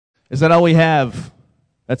Is that all we have?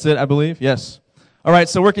 That's it, I believe? Yes. All right,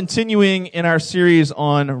 so we're continuing in our series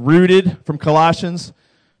on Rooted from Colossians.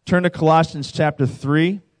 Turn to Colossians chapter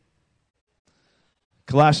 3.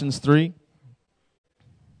 Colossians 3.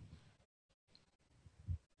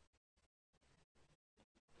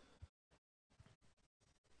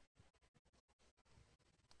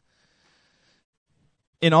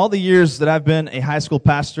 In all the years that I've been a high school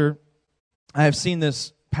pastor, I have seen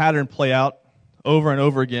this pattern play out over and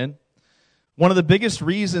over again. One of the biggest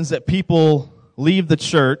reasons that people leave the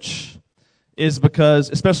church is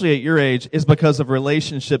because, especially at your age, is because of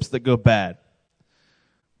relationships that go bad.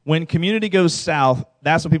 When community goes south,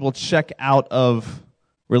 that's when people check out of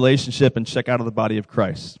relationship and check out of the body of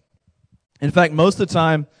Christ. In fact, most of the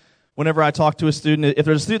time, whenever I talk to a student, if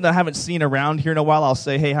there's a student that I haven't seen around here in a while, I'll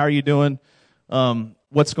say, hey, how are you doing?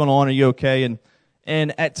 What's going on? Are you okay?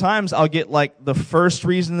 And at times, I'll get like the first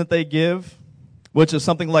reason that they give, which is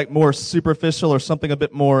something like more superficial or something a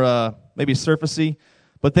bit more maybe surfacey.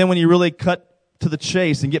 But then when you really cut to the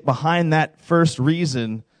chase and get behind that first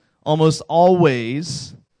reason, almost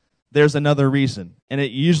always there's another reason. And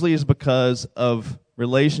it usually is because of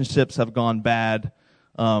relationships have gone bad,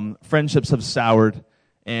 friendships have soured,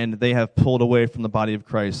 and they have pulled away from the body of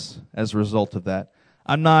Christ as a result of that.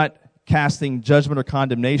 I'm not casting judgment or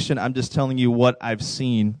condemnation. I'm just telling you what I've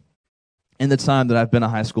seen in the time that I've been a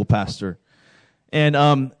high school pastor.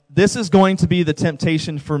 And this is going to be the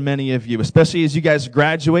temptation for many of you, especially as you guys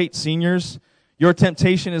graduate, seniors. Your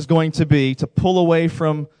temptation is going to be to pull away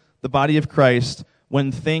from the body of Christ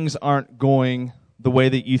when things aren't going the way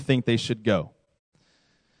that you think they should go.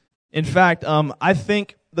 In fact, I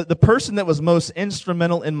think that the person that was most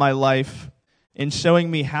instrumental in my life in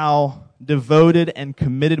showing me how devoted and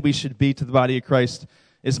committed we should be to the body of Christ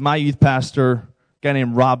is my youth pastor, a guy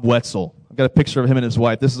named Rob Wetzel. I've got a picture of him and his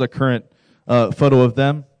wife. This is a current photo of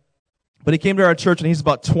them. But he came to our church, and he's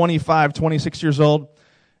about 25, 26 years old.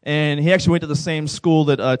 And he actually went to the same school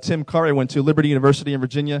that Tim Carey went to, Liberty University in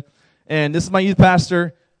Virginia. And this is my youth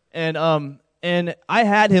pastor. And I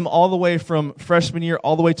had him all the way from freshman year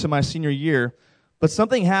all the way to my senior year. But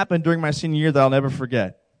something happened during my senior year that I'll never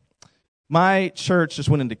forget. My church just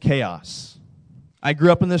went into chaos. I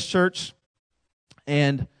grew up in this church,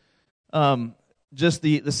 and just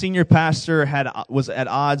the senior pastor was at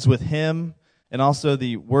odds with him and also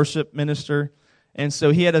the worship minister. And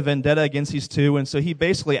so he had a vendetta against these two. And so he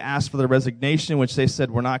basically asked for their resignation, which they said,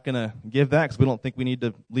 we're not going to give that because we don't think we need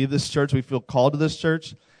to leave this church. We feel called to this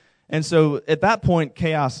church. And so at that point,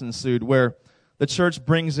 chaos ensued where the church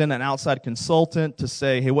brings in an outside consultant to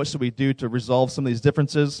say, hey, what should we do to resolve some of these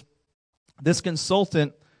differences? This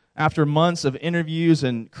consultant, after months of interviews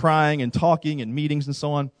and crying and talking and meetings and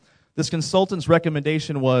so on, this consultant's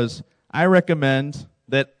recommendation was, I recommend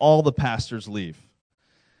that all the pastors leave.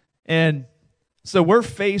 And so we're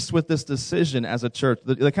faced with this decision as a church.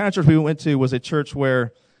 The kind of church we went to was a church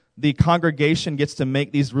where the congregation gets to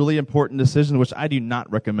make these really important decisions, which I do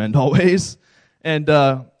not recommend always. And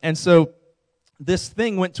so this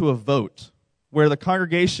thing went to a vote where the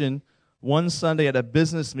congregation one Sunday at a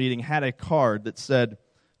business meeting had a card that said,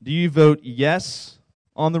 do you vote yes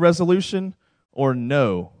on the resolution or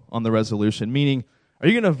no on the resolution? Meaning, are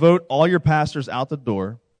you going to vote all your pastors out the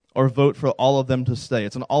door or vote for all of them to stay?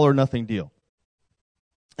 It's an all or nothing deal.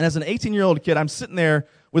 And as an 18-year-old kid, I'm sitting there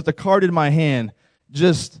with the card in my hand,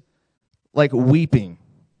 just like weeping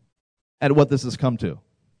at what this has come to.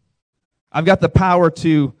 I've got the power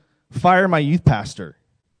to fire my youth pastor,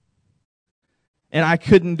 and I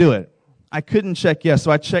couldn't do it. I couldn't check yes, so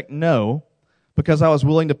I checked no because I was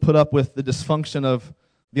willing to put up with the dysfunction of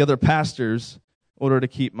the other pastors in order to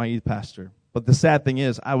keep my youth pastor. But the sad thing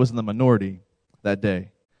is, I was in the minority that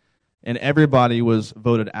day, and everybody was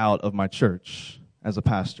voted out of my church as a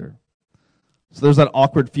pastor. So there's that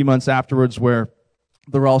awkward few months afterwards where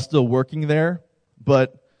they're all still working there,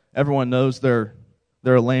 but everyone knows they're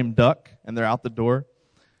a lame duck, and they're out the door.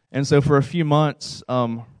 And so for a few months,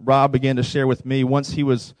 Rob began to share with me, once he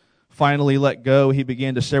was finally let go, he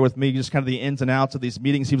began to share with me just kind of the ins and outs of these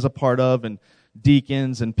meetings he was a part of, and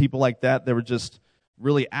deacons and people like that were just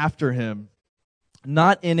really after him.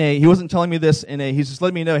 He wasn't telling me this he's just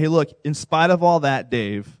letting me know, hey, look, in spite of all that,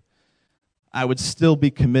 Dave, I would still be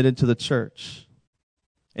committed to the church.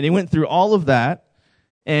 And he went through all of that,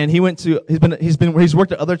 and he's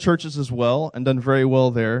worked at other churches as well and done very well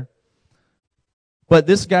there. But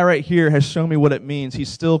this guy right here has shown me what it means. He's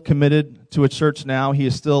still committed to a church now. He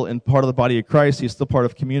is still in part of the body of Christ. He's still part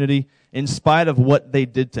of community in spite of what they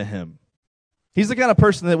did to him. He's the kind of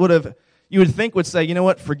person that you would think would say, you know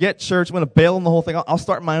what, forget church. I'm going to bail on the whole thing. I'll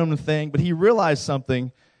start my own thing. But he realized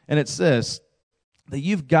something, and it's this. that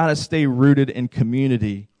you've got to stay rooted in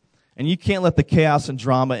community. And you can't let the chaos and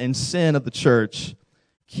drama and sin of the church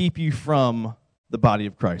keep you from the body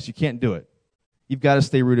of Christ. You can't do it. You've got to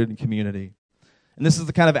stay rooted in community. And this is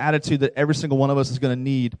the kind of attitude that every single one of us is going to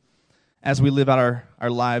need as we live out our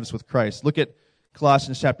lives with Christ. Look at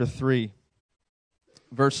Colossians chapter 3,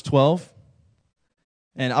 verse 12.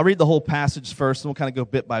 And I'll read the whole passage first, and we'll kind of go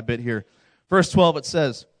bit by bit here. Verse 12, it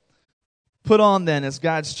says, "Put on then, as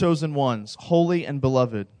God's chosen ones, holy and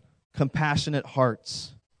beloved, compassionate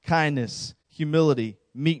hearts, kindness, humility,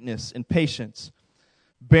 meekness, and patience,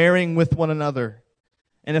 bearing with one another.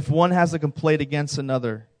 And if one has a complaint against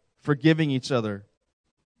another, forgiving each other,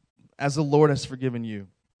 as the Lord has forgiven you.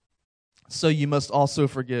 So you must also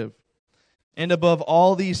forgive. And above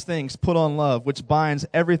all these things, put on love, which binds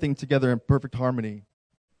everything together in perfect harmony.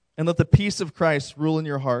 And let the peace of Christ rule in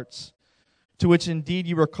your hearts, to which indeed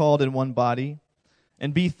you were called in one body.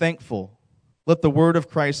 And be thankful. Let the word of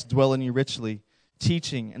Christ dwell in you richly,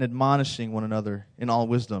 teaching and admonishing one another in all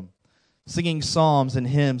wisdom, singing psalms and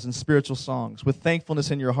hymns and spiritual songs, with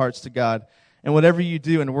thankfulness in your hearts to God. And whatever you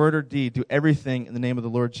do in word or deed, do everything in the name of the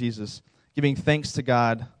Lord Jesus, giving thanks to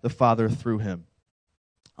God the Father through him."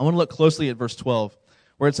 I want to look closely at verse 12,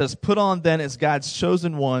 where it says, "Put on then as God's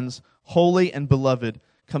chosen ones, holy and beloved,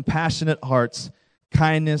 compassionate hearts,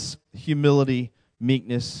 kindness, humility,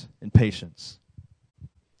 meekness, and patience."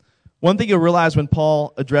 One thing you'll realize when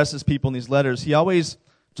Paul addresses people in these letters, he always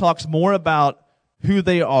talks more about who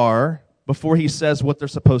they are before he says what they're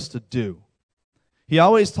supposed to do. He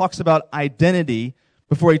always talks about identity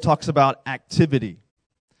before he talks about activity.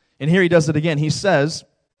 And here he does it again. He says,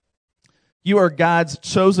 you are God's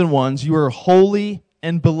chosen ones. You are holy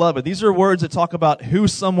and beloved. These are words that talk about who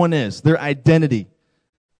someone is, their identity.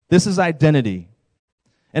 This is identity.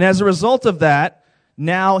 And as a result of that,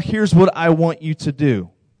 now here's what I want you to do.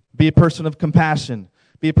 Be a person of compassion.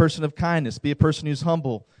 Be a person of kindness. Be a person who's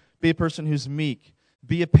humble. Be a person who's meek.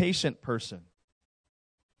 Be a patient person.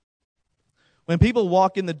 When people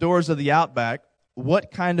walk in the doors of the Outback,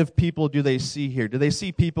 what kind of people do they see here? Do they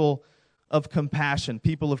see people of compassion,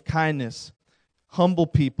 people of kindness, humble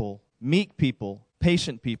people, meek people,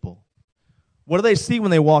 patient people? What do they see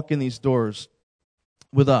when they walk in these doors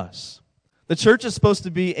with us? The church is supposed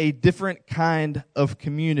to be a different kind of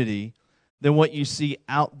community than what you see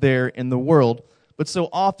out there in the world. But so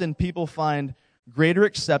often people find greater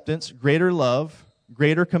acceptance, greater love,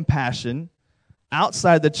 greater compassion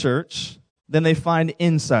outside the church than they find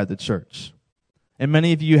inside the church. And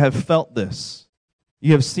many of you have felt this.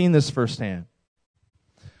 You have seen this firsthand.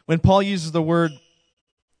 When Paul uses the word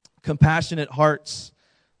compassionate hearts,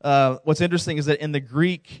 what's interesting is that in the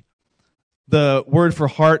Greek, the word for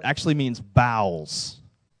heart actually means bowels,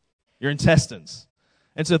 your intestines.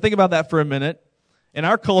 And so think about that for a minute. In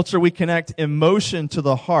our culture, we connect emotion to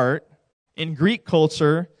the heart. In Greek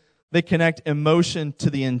culture, they connect emotion to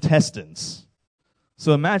the intestines.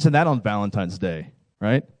 So imagine that on Valentine's Day,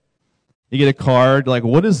 right? You get a card, like,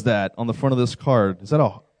 what is that on the front of this card? Is that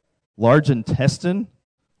a large intestine?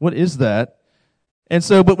 What is that? And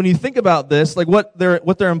so, but when you think about this, like what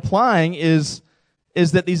they're implying is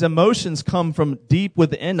that these emotions come from deep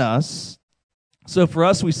within us. So for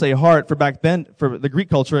us, we say heart. For back then, for the Greek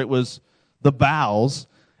culture, it was the bowels.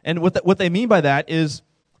 And what they mean by that is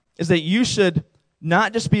that you should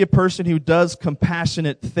not just be a person who does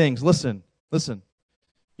compassionate things. Listen.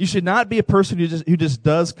 You should not be a person who just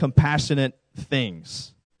does compassionate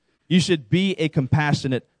things. You should be a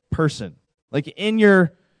compassionate person. Like in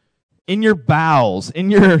your bowels, in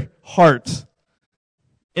your heart,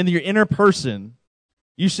 in your inner person,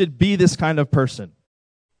 you should be this kind of person.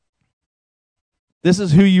 This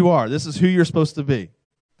is who you are. This is who you're supposed to be.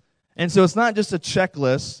 And so it's not just a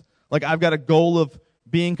checklist, like I've got a goal of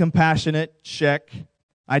being compassionate, check.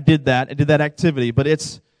 I did that activity. But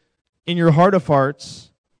it's in your heart of hearts,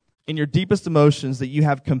 in your deepest emotions, that you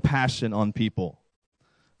have compassion on people.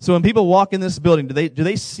 So when people walk in this building, do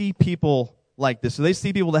they see people like this? Do they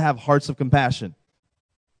see people that have hearts of compassion?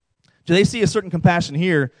 Do they see a certain compassion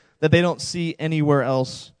here that they don't see anywhere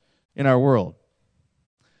else in our world?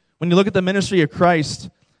 When you look at the ministry of Christ,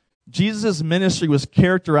 Jesus' ministry was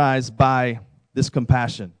characterized by this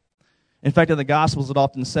compassion. In fact, in the Gospels, it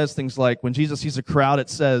often says things like, when Jesus sees a crowd, it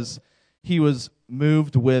says, he was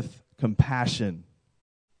moved with compassion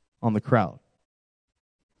on the crowd.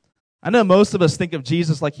 I know most of us think of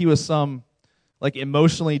Jesus like he was some like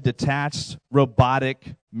emotionally detached,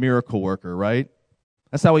 robotic miracle worker, right?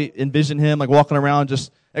 That's how we envision him, like walking around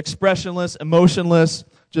just expressionless, emotionless,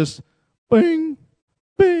 just bing,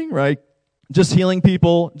 right? Just healing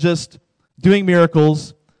people, just doing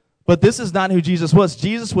miracles. But this is not who Jesus was.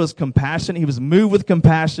 Jesus was compassionate. He was moved with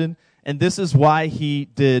compassion, and this is why he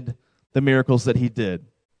did the miracles that he did,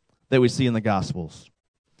 that we see in the Gospels.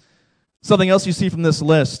 Something else you see from this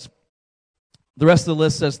list, the rest of the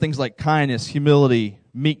list says things like kindness, humility,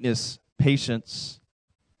 meekness, patience.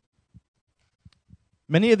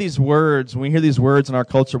 Many of these words, when we hear these words in our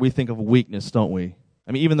culture, we think of weakness, don't we?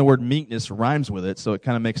 I mean, even the word meekness rhymes with it, so it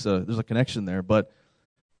kind of makes there's a connection there. But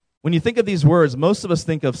when you think of these words, most of us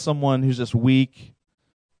think of someone who's just weak.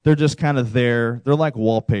 They're just kind of there. They're like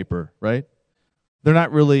wallpaper, right? They're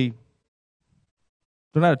not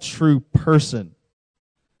a true person.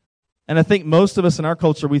 And I think most of us in our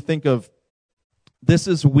culture, we think of this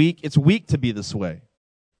is weak. It's weak to be this way.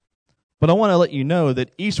 But I want to let you know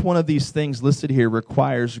that each one of these things listed here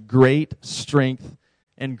requires great strength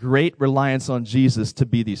and great reliance on Jesus to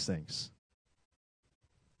be these things.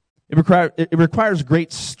 It requires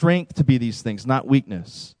great strength to be these things, not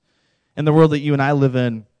weakness. In the world that you and I live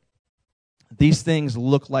in, these things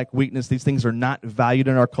look like weakness. These things are not valued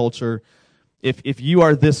in our culture. If you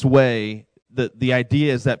are this way, the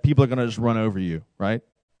idea is that people are going to just run over you, right?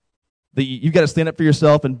 That you've got to stand up for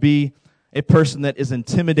yourself and be a person that is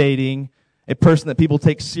intimidating, a person that people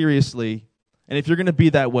take seriously. And if you're going to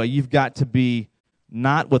be that way, you've got to be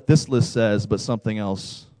not what this list says, but something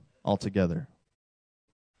else altogether.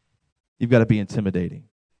 You've got to be intimidating.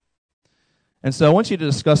 And so I want you to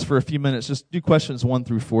discuss for a few minutes, just do questions 1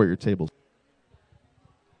 through 4 at your tables.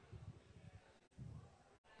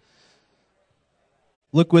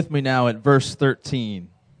 Look with me now at verse 13.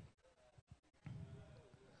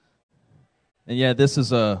 And yeah, this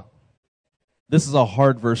is a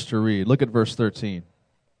hard verse to read. Look at verse 13.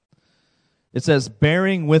 It says,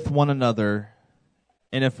 bearing with one another,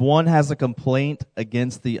 and if one has a complaint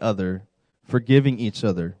against the other, forgiving each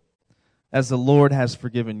other, as the Lord has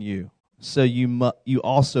forgiven you, so you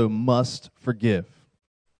also must forgive.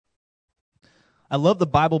 I love the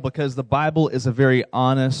Bible because the Bible is a very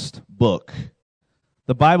honest book.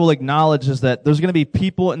 The Bible acknowledges that there's going to be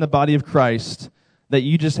people in the body of Christ that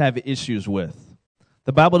you just have issues with.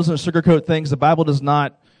 The Bible doesn't sugarcoat things. The Bible does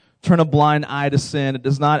not turn a blind eye to sin. It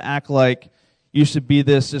does not act like you should be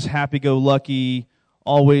this just happy-go-lucky,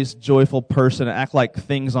 always joyful person and act like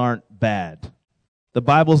things aren't bad. The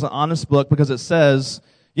Bible is an honest book because it says,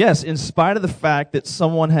 yes, in spite of the fact that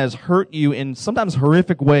someone has hurt you in sometimes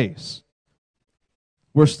horrific ways,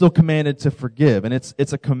 we're still commanded to forgive. And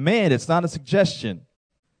it's a command. It's not a suggestion.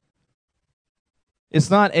 It's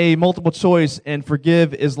not a multiple choice, and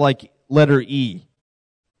forgive is like letter E.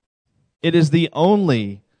 It is the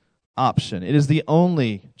only option. It is the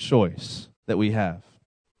only choice that we have.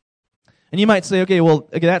 And you might say, okay,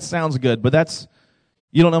 that sounds good, but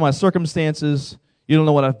you don't know my circumstances. You don't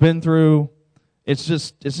know what I've been through. It's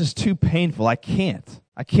just too painful. I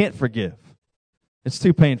can't forgive. It's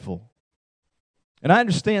too painful. And I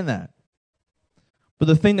understand that. But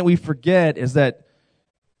the thing that we forget is that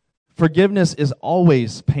forgiveness is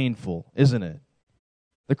always painful, isn't it?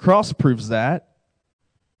 The cross proves that.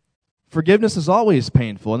 Forgiveness is always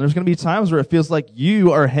painful, and there's going to be times where it feels like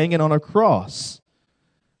you are hanging on a cross.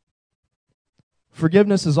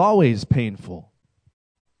 Forgiveness is always painful.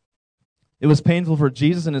 It was painful for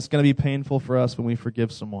Jesus, and it's going to be painful for us when we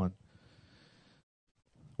forgive someone.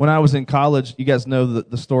 When I was in college, you guys know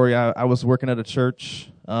the story. I was working at a church.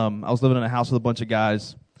 I was living in a house with a bunch of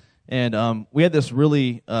guys. And we had this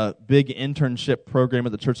really big internship program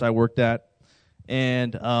at the church I worked at.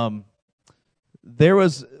 And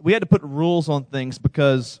we had to put rules on things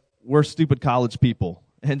because we're stupid college people.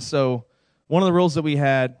 And so one of the rules that we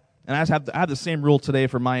had, and I have the same rule today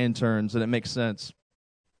for my interns, and it makes sense,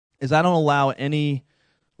 is I don't allow any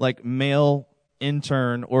male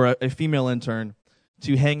intern or a female intern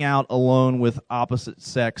to hang out alone with opposite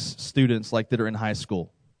sex students that are in high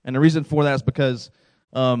school. And the reason for that is because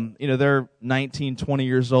they're 19, 20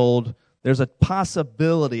 years old. There's a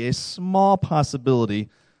possibility, a small possibility,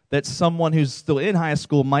 that someone who's still in high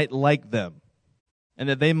school might like them and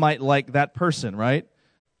that they might like that person, right?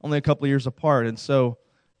 Only a couple of years apart. And so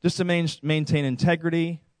just to maintain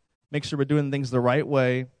integrity, make sure we're doing things the right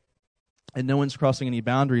way, and no one's crossing any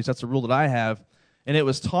boundaries. That's a rule that I have. And it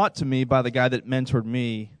was taught to me by the guy that mentored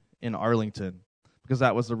me in Arlington, because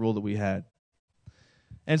that was the rule that we had.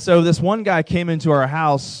 And so this one guy came into our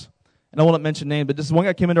house, and I won't mention name, but this one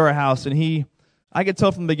guy came into our house, and I could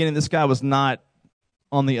tell from the beginning this guy was not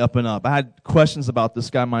on the up and up. I had questions about this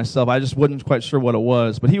guy myself. I just wasn't quite sure what it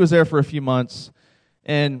was. But he was there for a few months,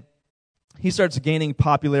 and he starts gaining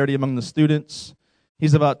popularity among the students.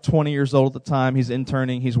 He's about 20 years old at the time. He's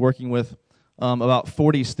interning. He's working with about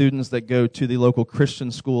 40 students that go to the local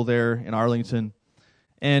Christian school there in Arlington.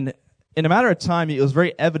 And in a matter of time, it was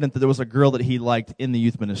very evident that there was a girl that he liked in the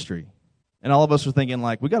youth ministry. And all of us were thinking,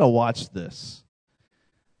 like, we got to watch this.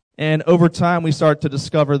 And over time, we start to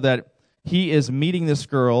discover that he is meeting this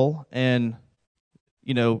girl and,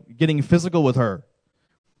 getting physical with her.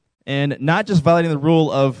 And not just violating the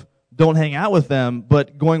rule of don't hang out with them,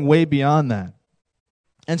 but going way beyond that.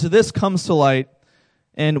 And so this comes to light,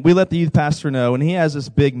 and we let the youth pastor know, and he has this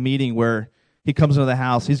big meeting where he comes into the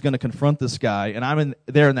house. He's going to confront this guy, and I'm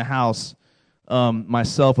there in the house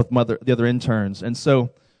myself with the other interns. And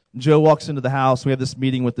so Joe walks into the house. We have this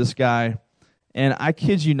meeting with this guy, and I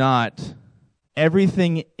kid you not,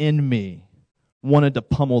 everything in me wanted to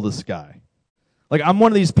pummel this guy. Like, I'm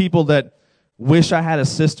one of these people that wish I had a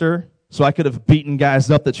sister so I could have beaten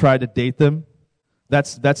guys up that tried to date them.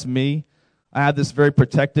 That's me. I have this very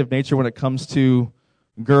protective nature when it comes to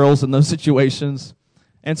girls in those situations.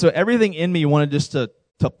 And so everything in me wanted just to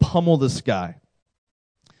pummel this guy.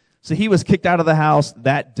 So he was kicked out of the house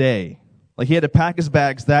that day. Like, he had to pack his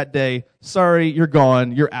bags that day. Sorry, you're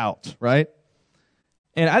gone. You're out, right?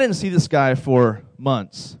 And I didn't see this guy for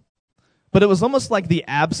months. But it was almost like the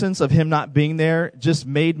absence of him not being there just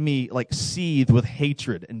made me, like, seethe with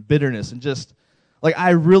hatred and bitterness. And just, like,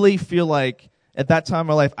 I really feel like at that time in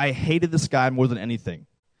my life, I hated this guy more than anything.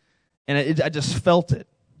 And I just felt it.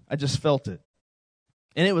 I just felt it.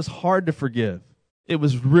 And it was hard to forgive. It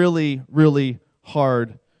was really, really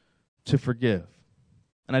hard to forgive.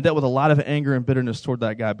 And I dealt with a lot of anger and bitterness toward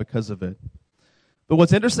that guy because of it. But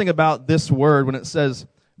what's interesting about this word when it says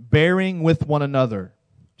bearing with one another,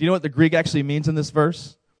 do you know what the Greek actually means in this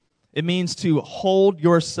verse? It means to hold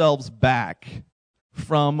yourselves back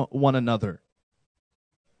from one another.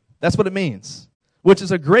 That's what it means, which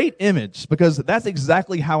is a great image because that's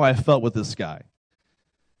exactly how I felt with this guy.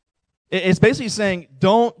 It's basically saying,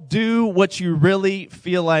 don't do what you really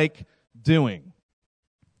feel like doing.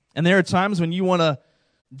 And there are times when you want to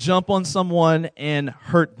jump on someone and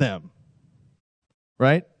hurt them,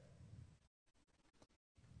 right?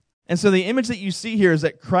 And so the image that you see here is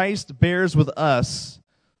that Christ bears with us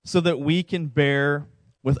so that we can bear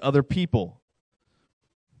with other people.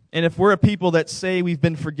 And if we're a people that say we've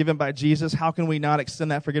been forgiven by Jesus, how can we not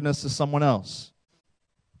extend that forgiveness to someone else?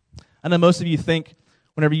 I know most of you think,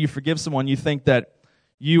 whenever you forgive someone, you think that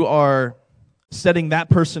you are setting that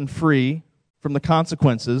person free from the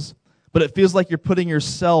consequences, but it feels like you're putting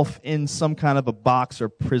yourself in some kind of a box or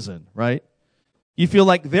prison, right? You feel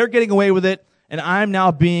like they're getting away with it, and I'm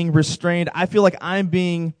now being restrained. I feel like I'm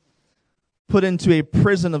being put into a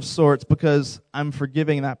prison of sorts because I'm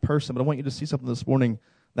forgiving that person. But I want you to see something this morning.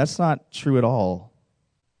 That's not true at all.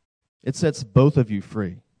 It sets both of you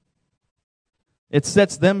free. It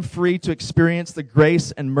sets them free to experience the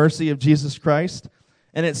grace and mercy of Jesus Christ,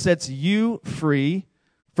 and it sets you free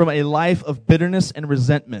from a life of bitterness and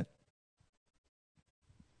resentment.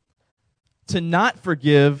 To not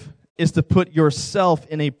forgive is to put yourself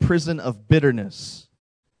in a prison of bitterness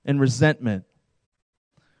and resentment.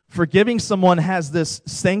 Forgiving someone has this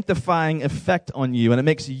sanctifying effect on you, and it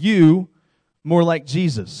makes you more like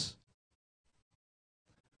Jesus.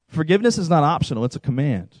 Forgiveness is not optional, it's a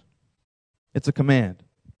command. It's a command.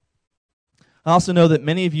 I also know that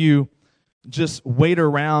many of you just wait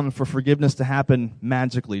around for forgiveness to happen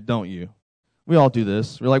magically, don't you? We all do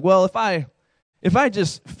this. We're like, well, if I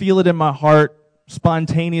just feel it in my heart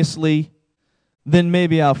spontaneously, then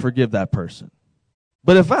maybe I'll forgive that person.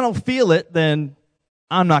 But if I don't feel it, then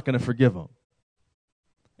I'm not going to forgive them.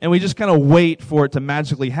 And we just kind of wait for it to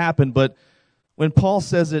magically happen. But when Paul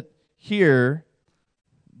says it here,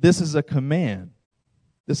 this is a command.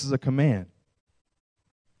 This is a command.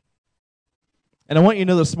 And I want you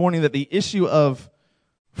to know this morning that the issue of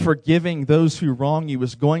forgiving those who wrong you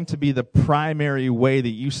is going to be the primary way that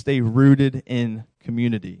you stay rooted in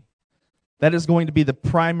community. That is going to be the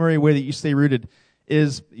primary way that you stay rooted,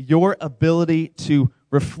 is your ability to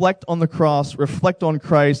reflect on the cross, reflect on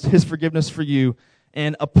Christ, His forgiveness for you,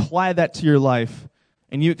 and apply that to your life,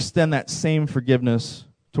 and you extend that same forgiveness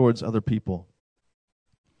towards other people.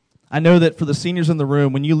 I know that for the seniors in the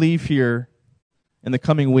room, when you leave here in the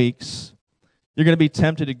coming weeks, you're going to be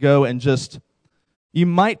tempted to go and you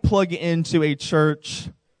might plug into a church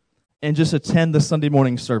and just attend the Sunday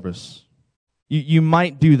morning service. You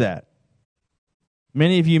might do that.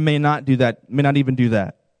 Many of you may not do that, may not even do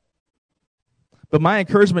that. But my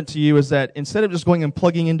encouragement to you is that instead of just going and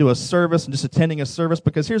plugging into a service and just attending a service,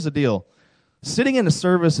 because here's the deal. Sitting in a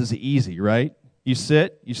service is easy, right? You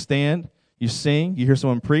sit, you stand, you sing, you hear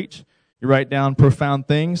someone preach, you write down profound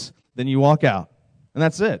things, then you walk out. And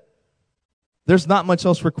that's it. There's not much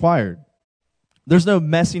else required. There's no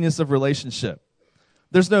messiness of relationship.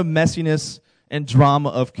 There's no messiness and drama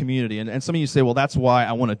of community. And some of you say, well, that's why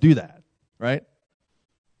I want to do that, right?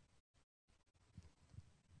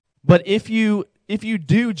 But if you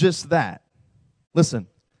do just that, listen,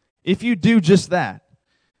 if you do just that,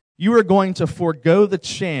 you are going to forego the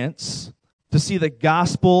chance to see the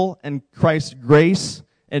gospel and Christ's grace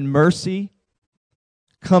and mercy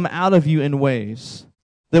come out of you in ways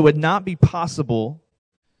that would not be possible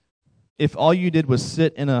if all you did was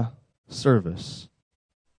sit in a service.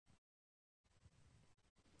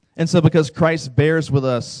 And so because Christ bears with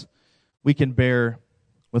us, we can bear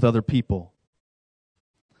with other people.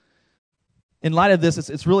 In light of this,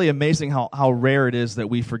 it's really amazing how rare it is that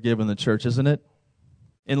we forgive in the church, isn't it?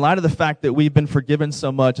 In light of the fact that we've been forgiven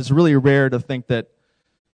so much, it's really rare that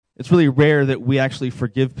we actually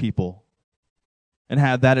forgive people and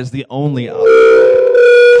have that as the only option.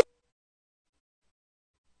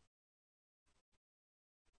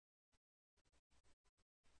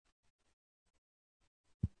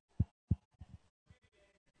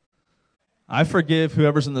 I forgive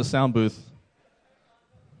whoever's in the sound booth.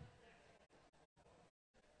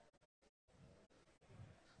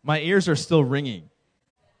 My ears are still ringing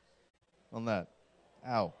on that.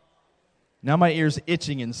 Ow. Now my ear's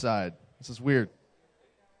itching inside. This is weird.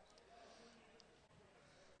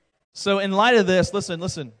 So in light of this,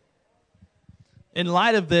 listen. In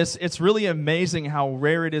light of this, it's really amazing how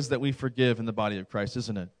rare it is that we forgive in the body of Christ,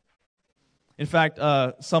 isn't it? In fact,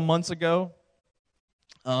 some months ago,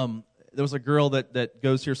 there was a girl that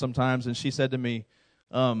goes here sometimes, and she said to me,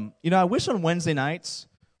 I wish on Wednesday nights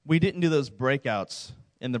we didn't do those breakouts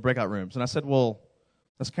in the breakout rooms. And I said, well,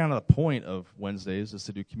 that's kind of the point of Wednesdays is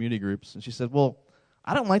to do community groups. And she said, well,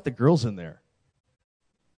 I don't like the girls in there.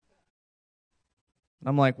 And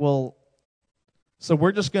I'm like, well, so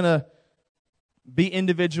we're just going to be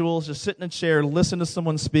individuals, just sit in a chair, listen to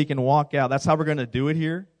someone speak, and walk out. That's how we're going to do it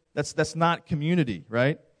here? That's not community,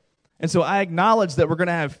 right? And so I acknowledge that we're going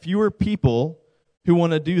to have fewer people who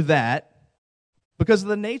want to do that because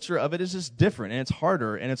the nature of it is just different, and it's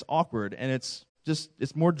harder, and it's awkward, and it's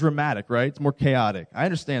more dramatic, right? It's more chaotic. I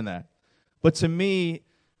understand that. But to me,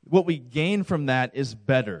 what we gain from that is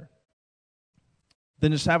better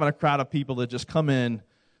than just having a crowd of people that just come in,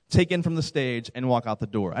 take in from the stage, and walk out the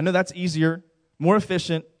door. I know that's easier, more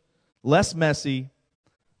efficient, less messy,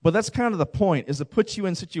 but that's kind of the point, is to put you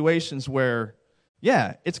in situations where,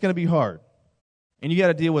 yeah, it's going to be hard. And you got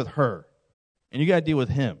to deal with her. And you got to deal with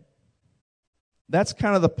him. That's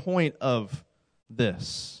kind of the point of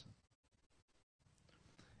this.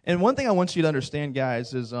 And one thing I want you to understand,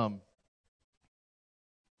 guys, is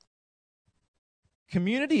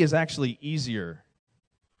community is actually easier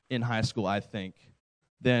in high school, I think,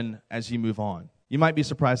 than as you move on. You might be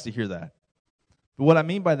surprised to hear that. But what I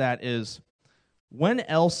mean by that is, when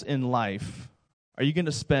else in life are you going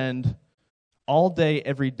to spend all day,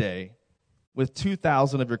 every day, with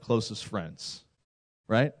 2,000 of your closest friends,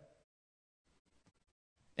 right?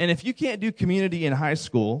 And if you can't do community in high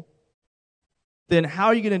school, then how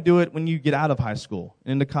are you going to do it when you get out of high school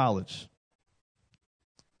and into college?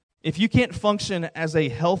 If you can't function as a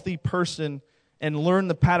healthy person and learn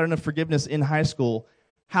the pattern of forgiveness in high school,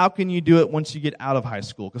 how can you do it once you get out of high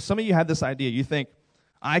school? Because some of you have this idea. You think,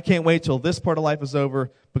 I can't wait till this part of life is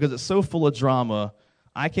over because it's so full of drama.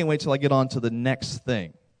 I can't wait till I get on to the next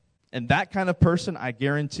thing. And that kind of person, I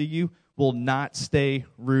guarantee you, will not stay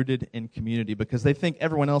rooted in community because they think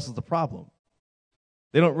everyone else is the problem.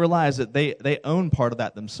 They don't realize that they own part of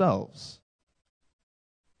that themselves.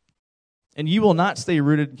 And you will not stay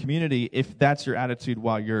rooted in community if that's your attitude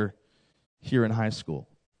while you're here in high school.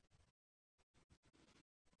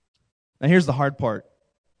 Now here's the hard part.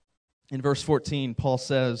 In verse 14, Paul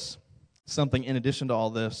says something in addition to all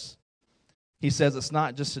this. He says it's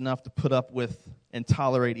not just enough to put up with and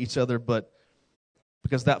tolerate each other, but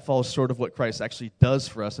because that falls short of what Christ actually does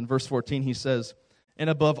for us. In verse 14, he says, and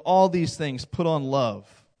above all these things, put on love,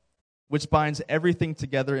 which binds everything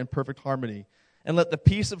together in perfect harmony. And let the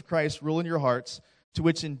peace of Christ rule in your hearts, to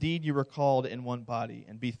which indeed you were called in one body,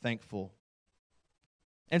 and be thankful.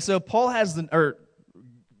 And so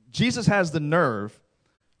Jesus has the nerve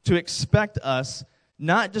to expect us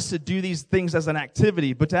not just to do these things as an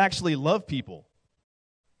activity, but to actually love people.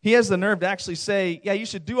 He has the nerve to actually say, yeah, you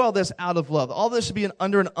should do all this out of love. All this should be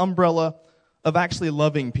under an umbrella of actually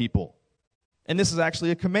loving people. And this is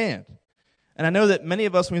actually a command. And I know that many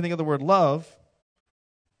of us, when we think of the word love,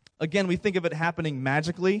 again, we think of it happening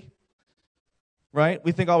magically, right?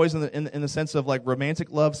 We think always in the sense of like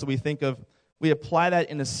romantic love, so we apply that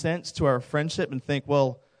in a sense to our friendship and think,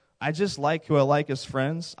 well, I just like who I like as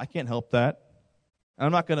friends. I can't help that. And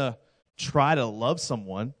I'm not going to try to love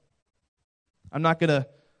someone. I'm not going to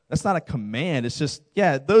That's not a command. It's just,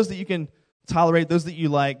 yeah, those that you can tolerate, those that you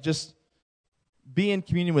like, just be in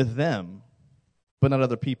communion with them, but not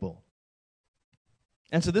other people.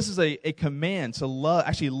 And so this is a command to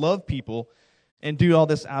love people and do all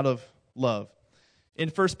this out of love. In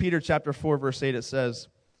 1 Peter chapter 4, verse 8, it says,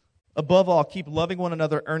 above all, keep loving one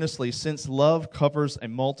another earnestly, since love covers a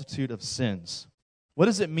multitude of sins. What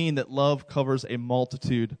does it mean that love covers a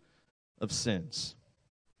multitude of sins?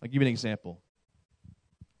 I'll give you an example.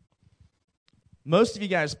 Most of you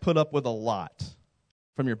guys put up with a lot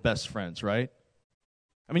from your best friends, right?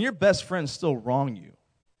 I mean, your best friends still wrong you.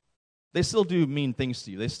 They still do mean things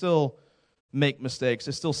to you. They still make mistakes.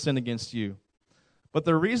 They still sin against you. But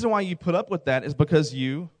the reason why you put up with that is because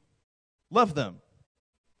you love them,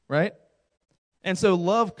 right? And so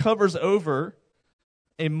love covers over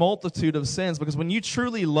a multitude of sins, because when you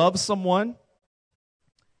truly love someone,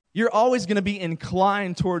 you're always going to be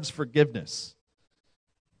inclined towards forgiveness.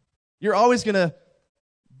 You're always going to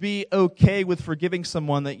be okay with forgiving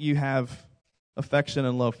someone that you have affection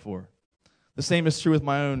and love for. The same is true with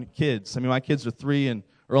my own kids. I mean, my kids are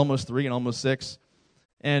almost 3 and almost 6.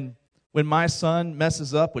 And when my son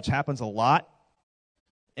messes up, which happens a lot,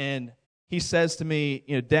 and he says to me,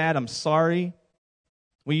 Dad, I'm sorry.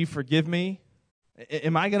 Will you forgive me?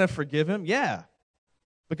 Am I going to forgive him? Yeah,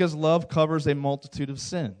 because love covers a multitude of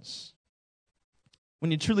sins.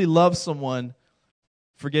 When you truly love someone,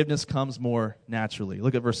 forgiveness comes more naturally.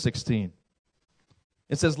 Look at verse 16.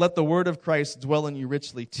 It says, let the word of Christ dwell in you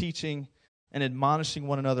richly, teaching and admonishing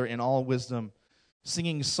one another in all wisdom,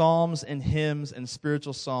 singing psalms and hymns and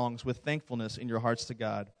spiritual songs with thankfulness in your hearts to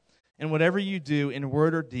God. And whatever you do in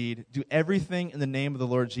word or deed, do everything in the name of the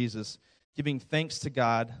Lord Jesus, giving thanks to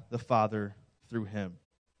God the Father through him.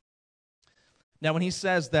 Now, when he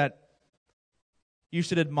says that you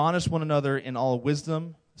should admonish one another in all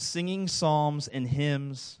wisdom, singing psalms and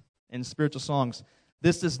hymns and spiritual songs,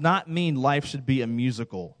 this does not mean life should be a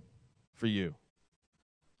musical for you.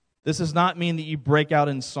 This does not mean that you break out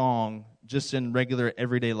in song just in regular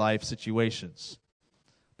everyday life situations.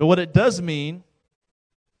 But what it does mean,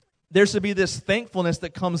 there should be this thankfulness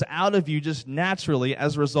that comes out of you just naturally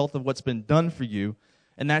as a result of what's been done for you,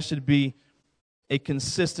 and that should be a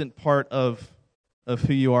consistent part of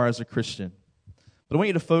who you are as a Christian. But I want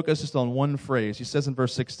you to focus just on one phrase. He says in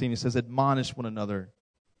verse 16, he says, admonish one another.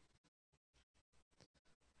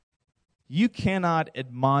 You cannot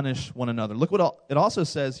admonish one another. Look what it also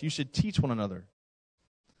says, you should teach one another.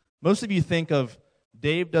 Most of you think of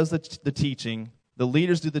Dave does the teaching, the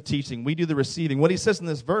leaders do the teaching, we do the receiving. What he says in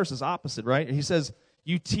this verse is opposite, right? He says,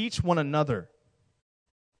 you teach one another.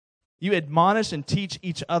 You admonish and teach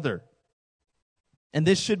each other. And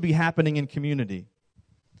this should be happening in community.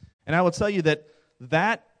 And I will tell you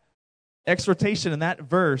that exhortation in that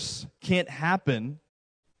verse can't happen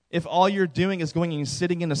if all you're doing is going and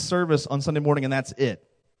sitting in a service on Sunday morning and that's it.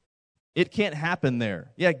 It can't happen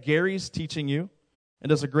there. Yeah, Gary's teaching you and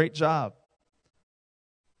does a great job.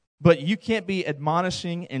 But you can't be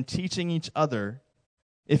admonishing and teaching each other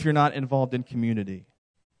if you're not involved in community.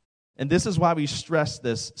 And this is why we stress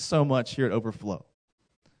this so much here at Overflow.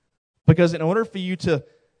 Because in order for you to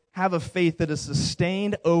have a faith that is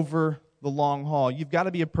sustained over the long haul, you've got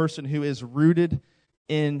to be a person who is rooted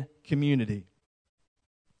in community.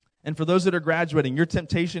 And for those that are graduating, your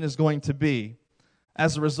temptation is going to be,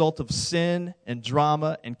 as a result of sin and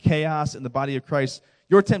drama and chaos in the body of Christ,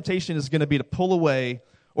 your temptation is going to be to pull away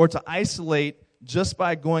or to isolate just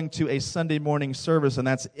by going to a Sunday morning service, and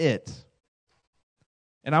that's it.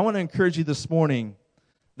 And I want to encourage you this morning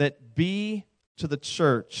that be to the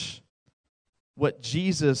church what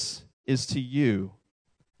Jesus is to you,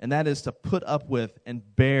 and that is to put up with and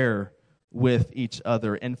bear with each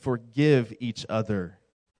other and forgive each other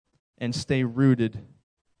and stay rooted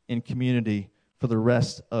in community for the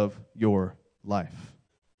rest of your life.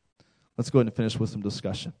 Let's go ahead and finish with some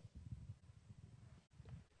discussion.